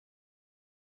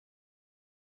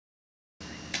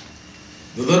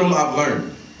The Little I've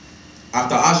Learned,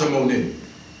 after Aja-Monet.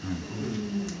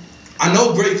 I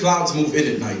know gray clouds move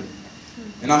in at night,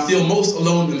 and I feel most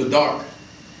alone in the dark.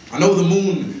 I know the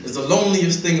moon is the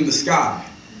loneliest thing in the sky.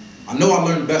 I know I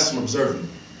learned best from observing.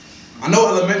 I know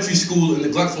elementary school and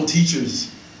neglectful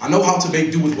teachers. I know how to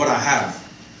make do with what I have.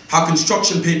 How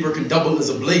construction paper can double as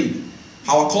a blade.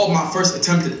 How I called my first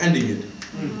attempt at ending it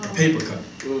a paper cut.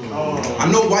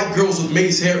 I know white girls with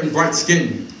maize hair and bright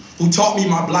skin who taught me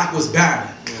my black was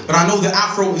bad. But I know the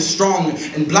afro is strong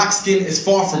and black skin is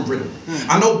far from brittle.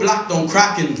 I know black don't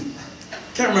crack and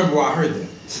can't remember where I heard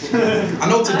that. I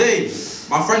know today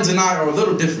my friends and I are a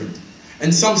little different,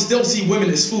 and some still see women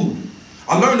as food.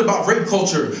 I learned about rape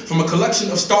culture from a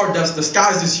collection of stardust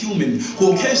disguised as human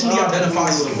who occasionally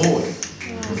identifies as a boy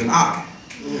with an eye.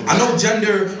 I know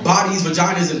gender, bodies,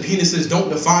 vaginas, and penises don't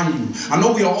define you. I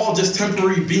know we are all just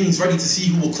temporary beings ready to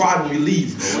see who will cry when we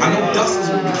leave. I know dust is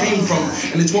where we came from,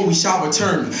 and it's where we shall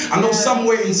return. I know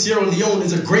somewhere in Sierra Leone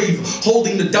is a grave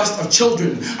holding the dust of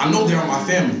children. I know they are my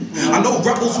family. I know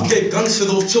rebels who gave guns to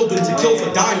those children to kill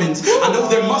for diamonds. I know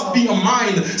there must be a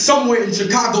mine somewhere in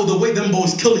Chicago the way them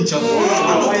boys kill each other.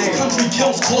 I know this country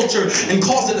kills culture and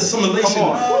calls it assimilation.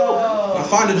 I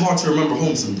find it hard to remember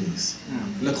home some days.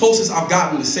 And the closest I've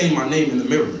gotten to saying my name in the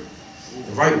mirror,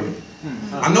 the right way.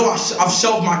 I know I've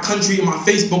shelved my country in my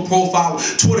Facebook profile,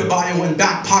 Twitter bio, and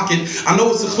back pocket. I know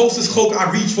it's the closest cloak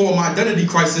I reach for in my identity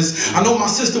crisis. I know my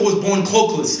sister was born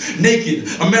cloakless, naked,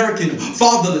 American,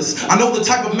 fatherless. I know the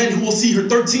type of men who will see her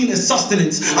 13 as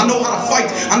sustenance. I know how to fight,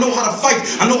 I know how to fight,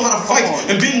 I know how to fight.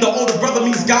 And being the older brother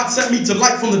means God sent me to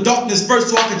light from the darkness first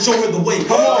so I could show her the way.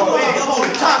 Come on, I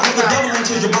know the devil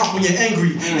enters your mouth when you're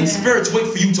angry, and spirits wait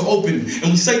for you to open.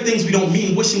 And we say things we don't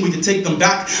mean, wishing we could take them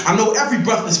back. I know every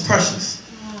breath is precious.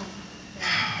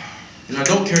 And I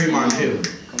don't carry my inhaler.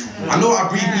 I know I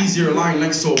breathe easier lying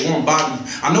next to a warm body.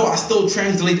 I know I still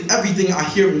translate everything I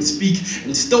hear and speak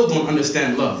and still don't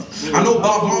understand love. I know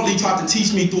Bob Marley tried to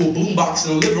teach me through a boombox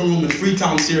in a living room in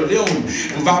Freetown, Sierra Leone,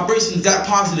 and vibrations that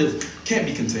positive can't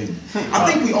be contained. I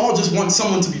think we all just want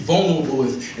someone to be vulnerable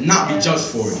with and not be judged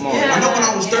for it. I know when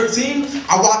I was 13,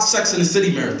 I watched Sex and the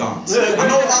City marathons. I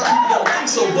know a lot of people don't think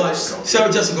so, but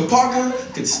Sarah Jessica Parker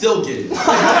could still get it.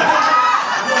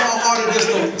 I know how hard it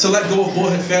is to let go of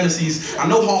boyhood fantasies. I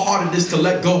know how hard it is to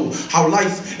let go, how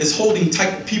life is holding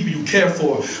tight the people you care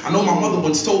for. I know my mother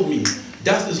once told me,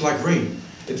 death is like rain.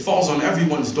 It falls on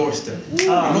everyone's doorstep.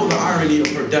 I know the irony of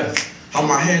her death, how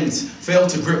my hands failed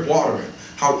to grip water,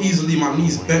 how easily my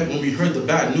knees bent when we heard the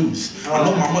bad news. I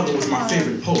know my mother was my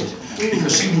favorite poet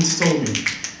because she once told me,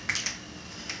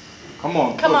 Come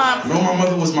on. I know my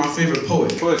mother was my favorite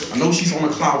poet. I know she's on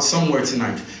a cloud somewhere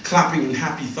tonight, clapping in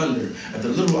happy thunder at the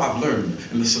little I've learned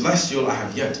and the celestial I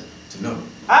have yet to know.